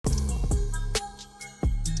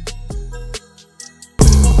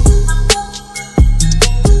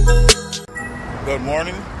Good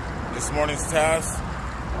morning. This morning's task: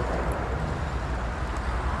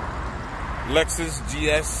 Lexus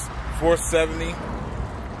GS 470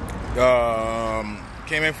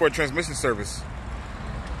 came in for a transmission service.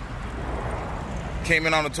 Came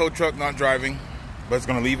in on a tow truck, not driving, but it's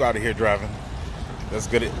gonna leave out of here driving. Let's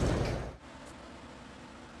get it.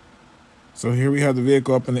 So here we have the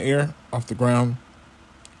vehicle up in the air, off the ground.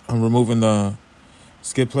 I'm removing the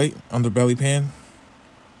skid plate, underbelly pan,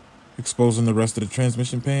 exposing the rest of the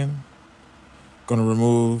transmission pan. Gonna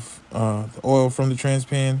remove the oil from the trans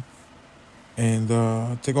pan and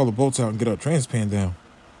take all the bolts out and get our trans pan down.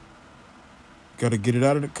 Gotta get it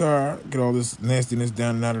out of the car, get all this nastiness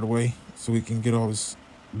down and out of the way so we can get all this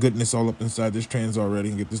goodness all up inside this trans already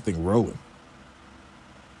and get this thing rolling.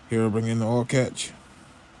 Here, I'll bring in the oil catch.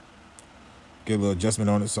 Get a little adjustment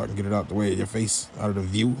on it so I can get it out the way of your face, out of the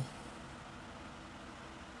view.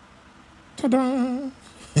 Ta-da!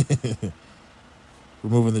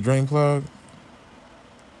 Removing the drain plug.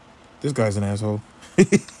 This guy's an asshole. We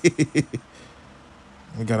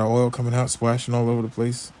got our oil coming out, splashing all over the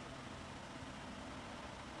place.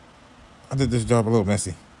 I did this job a little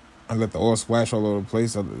messy. I let the oil splash all over the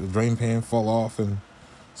place. I let the drain pan fall off and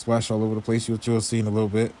splash all over the place. You'll see in a little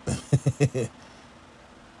bit.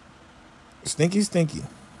 Stinky.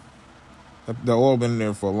 The oil been in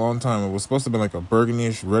there for a long time. It was supposed to be like a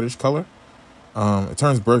burgundy-ish, reddish color. It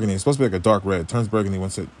turns burgundy. It's supposed to be like a dark red. It turns burgundy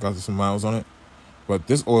once it got some miles on it. But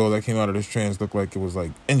this oil that came out of this trans looked like it was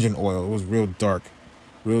like engine oil. It was real dark,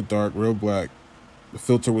 real black. The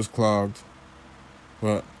filter was clogged.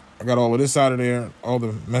 But I got all of this out of there. All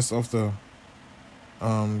the mess off the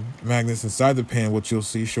magnets inside the pan, which you'll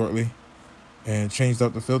see shortly. And changed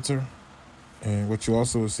out the filter. And what you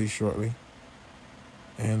also will see shortly.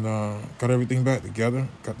 And got everything back together.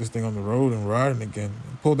 Got this thing on the road and riding again.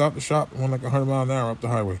 Pulled out the shop and went like 100 miles an hour up the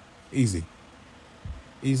highway. Easy.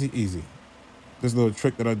 This little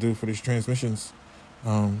trick that I do for these transmissions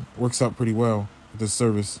works out pretty well with this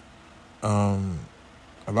service. A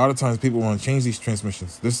lot of times people want to change these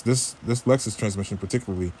transmissions. This Lexus transmission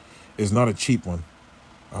particularly is not a cheap one.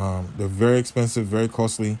 They're very expensive, very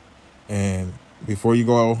costly. And before you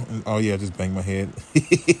go, oh yeah, I just banged my head.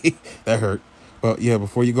 That hurt. But yeah,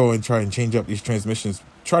 before you go and try and change up these transmissions,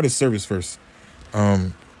 try the service first.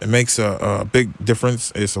 It makes a big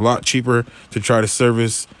difference. It's a lot cheaper to try to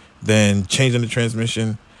service than changing the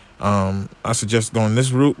transmission. I suggest going this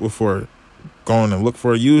route before going and look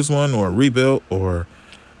for a used one or a rebuild or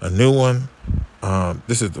a new one.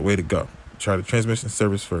 This is the way to go. Try the transmission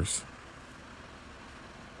service first.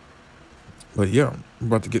 But yeah, I'm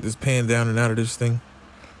about to get this pan down and out of this thing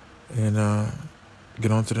and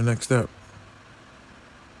get on to the next step.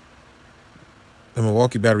 The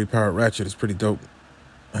Milwaukee battery powered ratchet is pretty dope.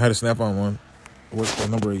 I had a snap-on one. It worked for a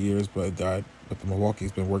number of years, but it died. But the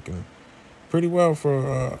Milwaukee's been working pretty well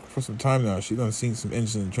for some time now. She's done seen some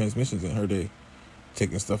engines and transmissions in her day,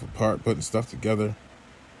 taking stuff apart, putting stuff together.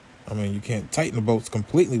 I mean, you can't tighten the bolts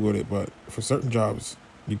completely with it, but for certain jobs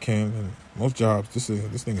you can. And most jobs, this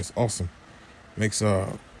thing is awesome. Makes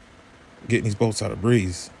getting these bolts out a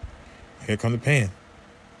breeze. Here come the pan.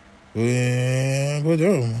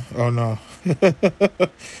 Oh no.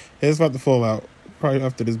 It's about to fall out. Probably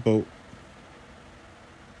after this boat.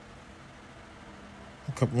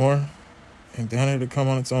 A couple more. And down here to come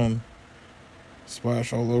on its own.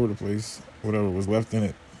 Splash all over the place. Whatever was left in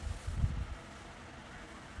it.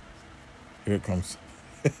 Here it comes.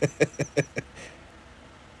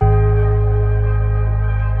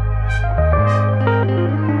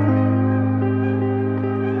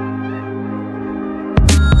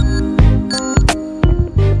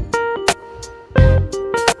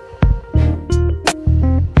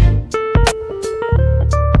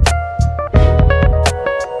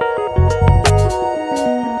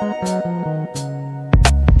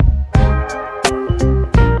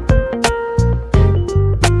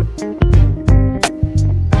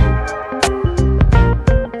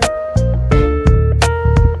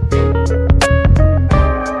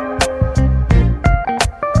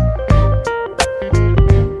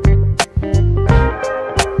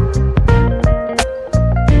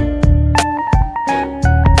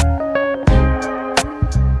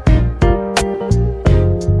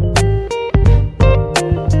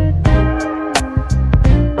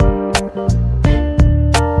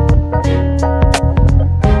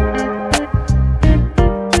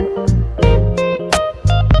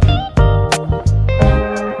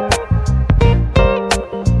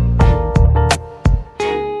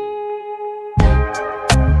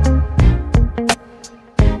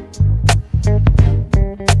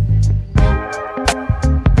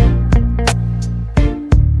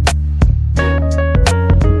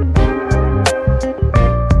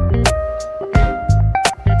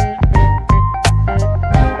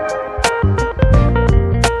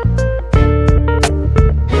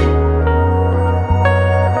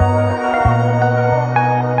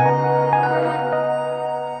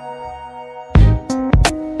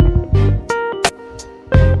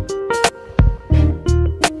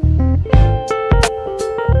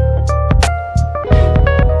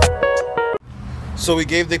 So we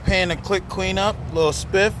gave the pan a quick clean up, little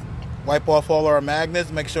spiff, wipe off all our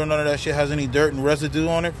magnets, make sure none of that shit has any dirt and residue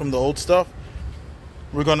on it from the old stuff.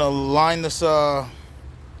 We're gonna line this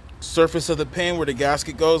surface of the pan where the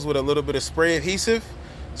gasket goes with a little bit of spray adhesive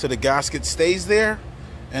so the gasket stays there.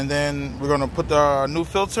 And then we're gonna put the new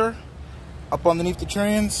filter up underneath the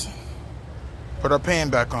trans, put our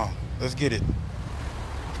pan back on. Let's get it.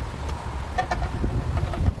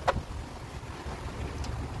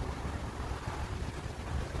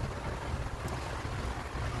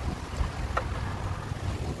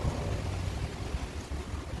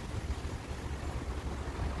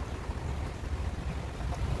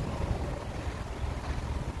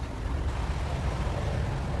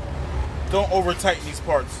 Don't over tighten these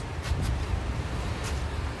parts.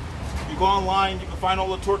 You go online, you can find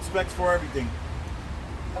all the torque specs for everything.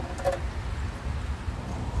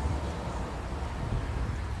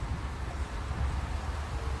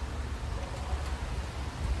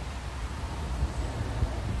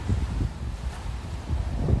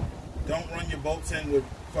 Don't run your bolts in with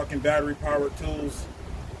fucking battery powered tools.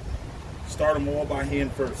 Start them all by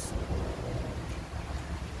hand first.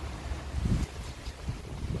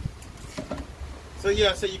 So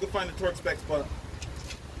yeah, I say you can find the torque specs, but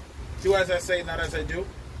do as I say, not as I do.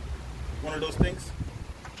 One of those things.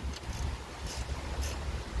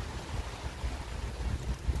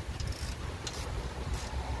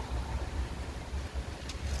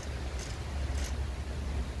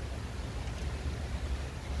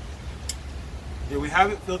 There we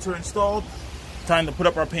have it, filter installed. Time to put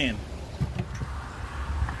up our pan.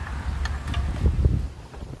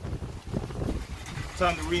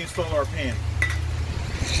 Time to reinstall our pan.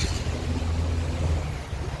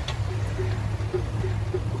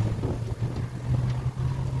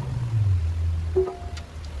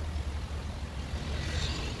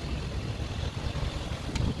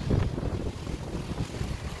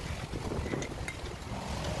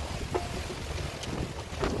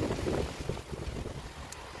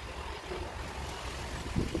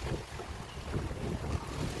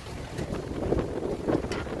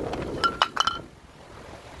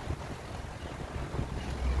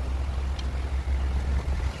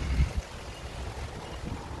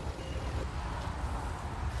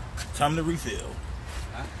 Time to refill.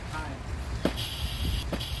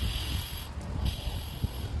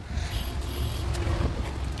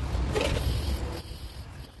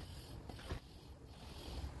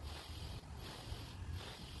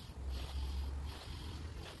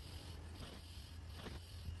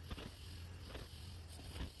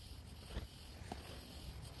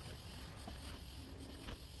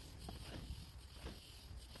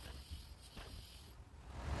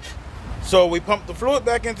 So we pumped the fluid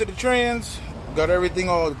back into the trans, got everything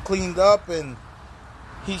all cleaned up and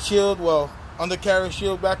heat shield, well, undercarriage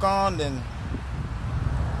shield back on, then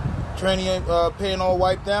tranny pan all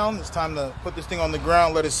wiped down. It's time to put this thing on the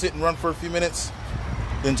ground, let it sit and run for a few minutes,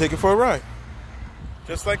 then take it for a ride.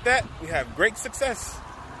 Just like that, we have great success.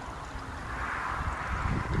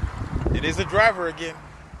 It is a driver again,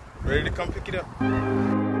 ready to come pick it up.